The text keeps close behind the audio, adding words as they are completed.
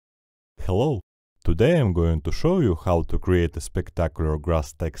Hello! Today I'm going to show you how to create a spectacular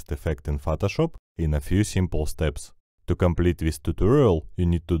grass text effect in Photoshop in a few simple steps. To complete this tutorial, you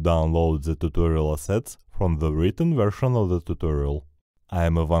need to download the tutorial assets from the written version of the tutorial. I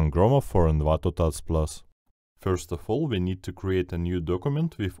am Ivan Gromov for Envato Tuts Plus. First of all, we need to create a new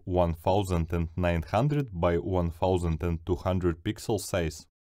document with 1900 by 1200 pixel size.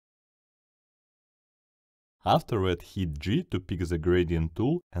 After that, hit G to pick the gradient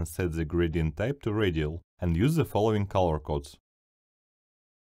tool and set the gradient type to radial, and use the following color codes: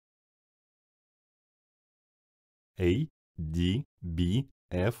 A, D, B,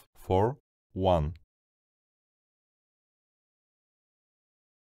 F, 4, 1,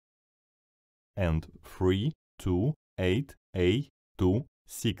 and 3, 2, 8, A, 2,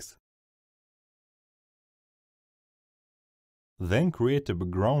 6. Then create a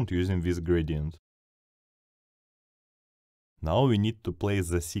background using this gradient. Now we need to place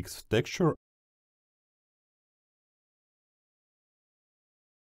the 6th texture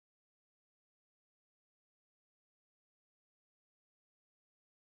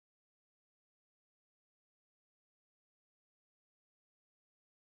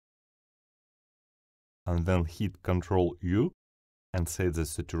and then hit Ctrl U and set the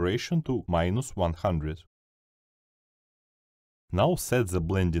saturation to -100. Now set the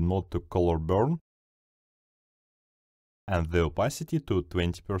blending mode to color burn and the opacity to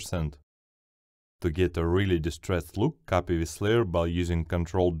 20%. To get a really distressed look, copy this layer by using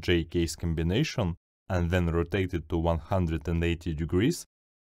Ctrl-J case combination and then rotate it to 180 degrees.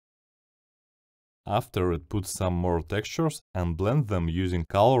 After it, put some more textures and blend them using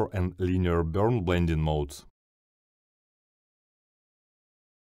color and linear burn blending modes.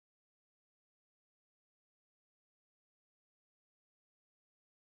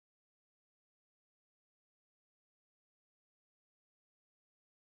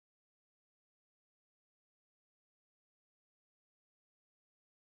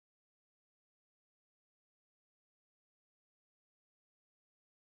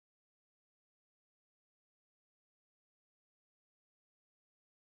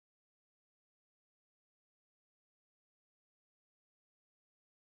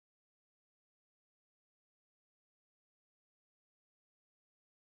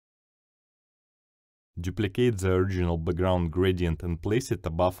 Duplicate the original background gradient and place it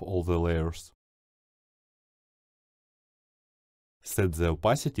above all the layers. Set the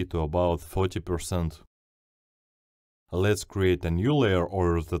opacity to about 40%. Let's create a new layer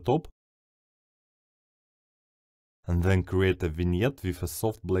over the top and then create a vignette with a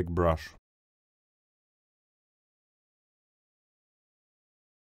soft black brush.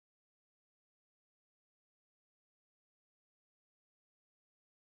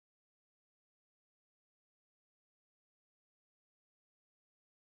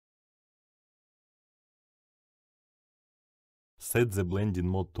 Set the blending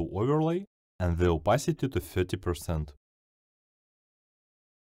mode to overlay and the opacity to 30%.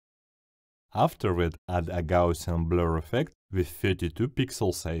 After that, add a Gaussian blur effect with 32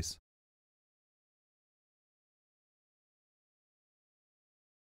 pixel size.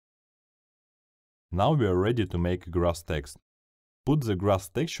 Now we are ready to make grass text. Put the grass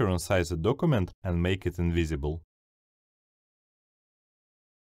texture inside the document and make it invisible.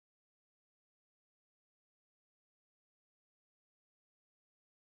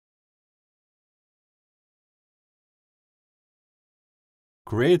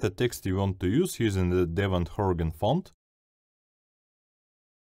 Create a text you want to use using the Devon Horgan font.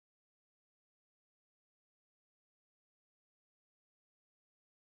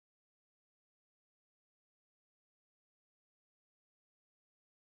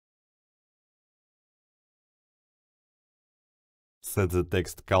 Set the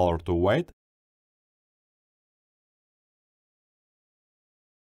text color to white.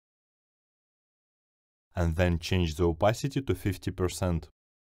 And then change the opacity to 50%.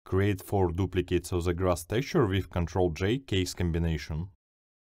 Create 4 duplicates of the grass texture with Ctrl-J case combination.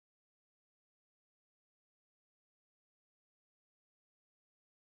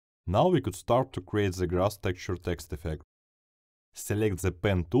 Now we could start to create the grass texture text effect. Select the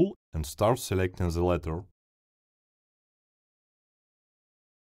pen tool and start selecting the letter.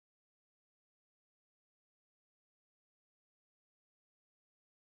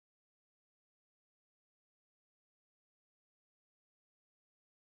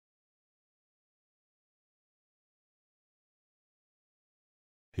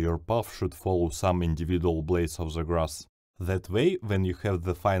 Your path should follow some individual blades of the grass. That way, when you have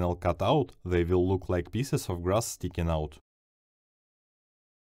the final cutout, they will look like pieces of grass sticking out.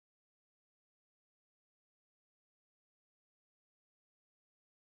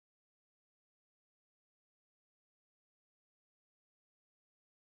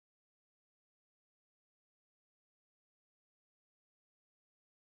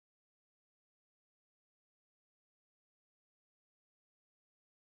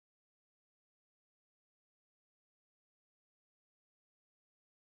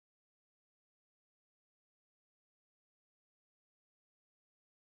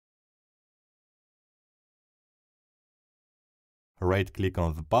 Right-click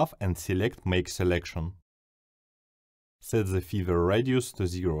on the path and select Make Selection. Set the feather radius to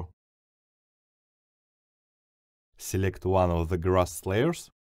 0. Select one of the grass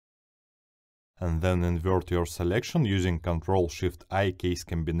layers, and then invert your selection using Ctrl-Shift-I case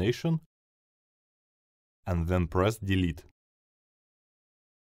combination, and then press Delete.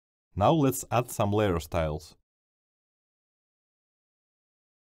 Now let's add some layer styles.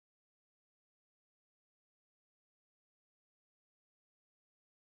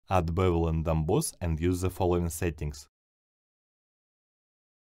 Add Bevel and Emboss and use the following settings.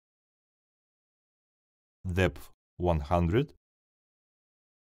 Depth 100,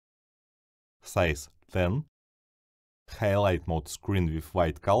 size 10, highlight mode screen with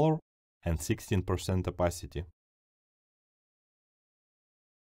white color, and 16% opacity.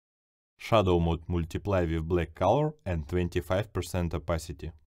 Shadow mode multiply with black color and 25%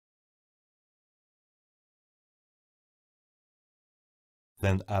 opacity.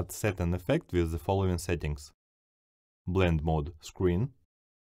 Then add set an effect with the following settings. Blend mode screen,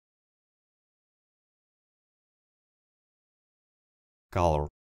 color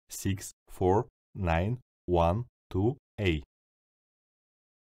 64912A,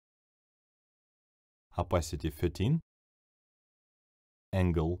 opacity 13,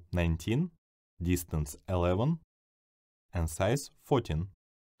 angle 19, distance 11, and size 14.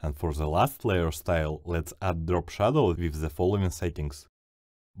 And for the last layer style, let's add drop shadow with the following settings.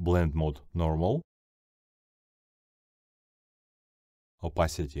 Blend mode normal,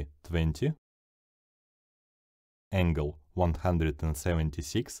 opacity 20, angle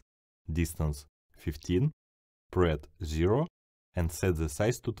 176, distance 15, spread 0, and set the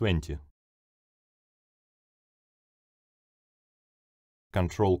size to 20.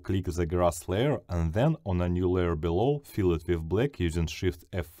 Control-click the grass layer and then on a new layer below, fill it with black using Shift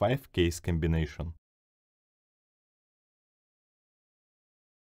F5 case combination.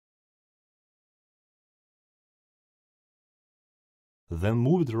 Then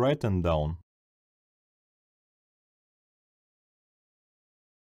move it right and down.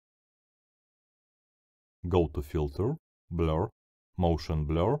 Go to Filter, Blur, Motion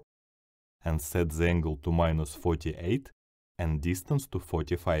Blur, and set the angle to -48 and distance to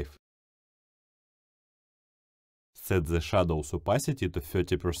 45. Set the shadow's opacity to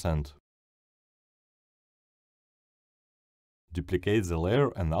 30%. Duplicate the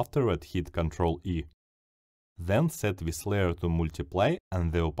layer and afterward hit Ctrl-E. Then set this layer to multiply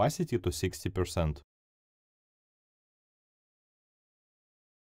and the opacity to 60%.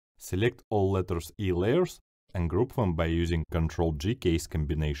 Select all letters E layers and group them by using Ctrl-G case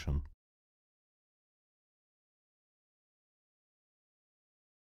combination.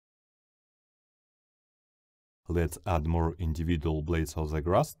 Let's add more individual blades of the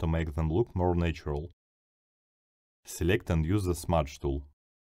grass to make them look more natural. Select and use the Smudge tool.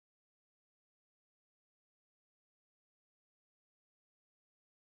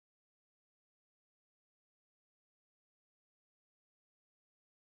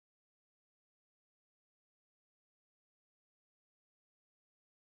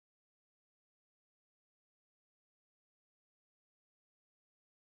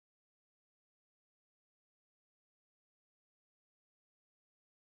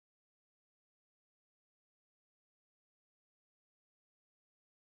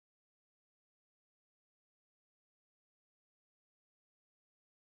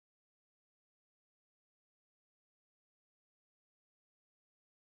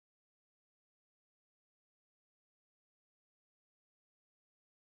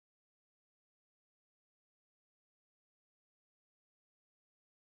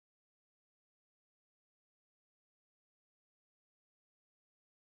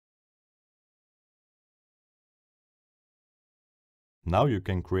 Now you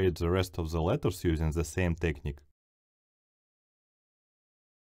can create the rest of the letters using the same technique.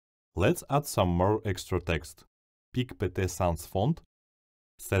 Let's add some more extra text. Pick PT Sans font,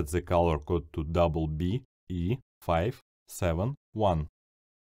 set the color code to BE571.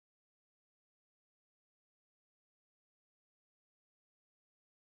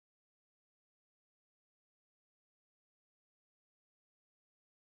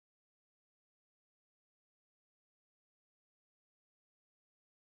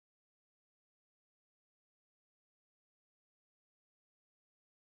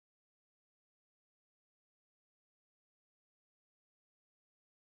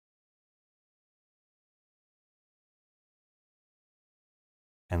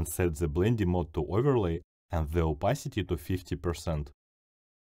 And set the blending mode to overlay and the opacity to 50%.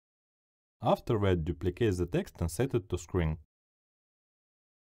 After that, duplicate the text and set it to screen.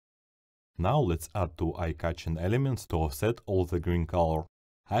 Now let's add two eye-catching elements to offset all the green color.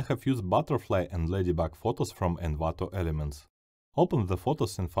 I have used butterfly and ladybug photos from Envato Elements. Open the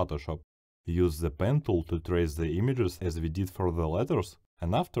photos in Photoshop. Use the pen tool to trace the images as we did for the letters,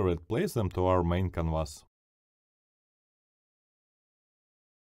 and after it place them to our main canvas.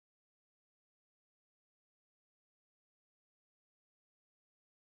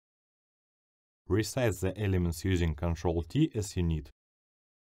 Resize the elements using Ctrl-T as you need.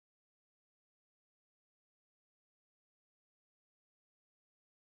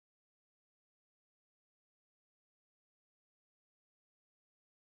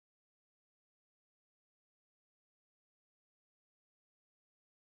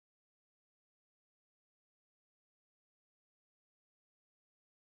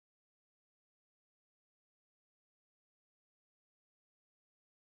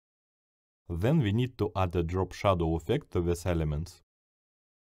 Then we need to add a drop shadow effect to these elements.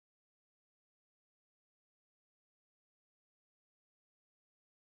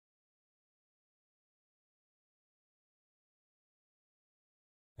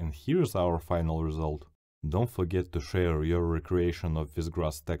 And here's our final result. Don't forget to share your recreation of this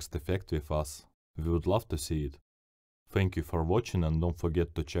grass text effect with us. We would love to see it. Thank you for watching and don't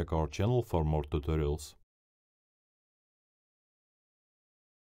forget to check our channel for more tutorials.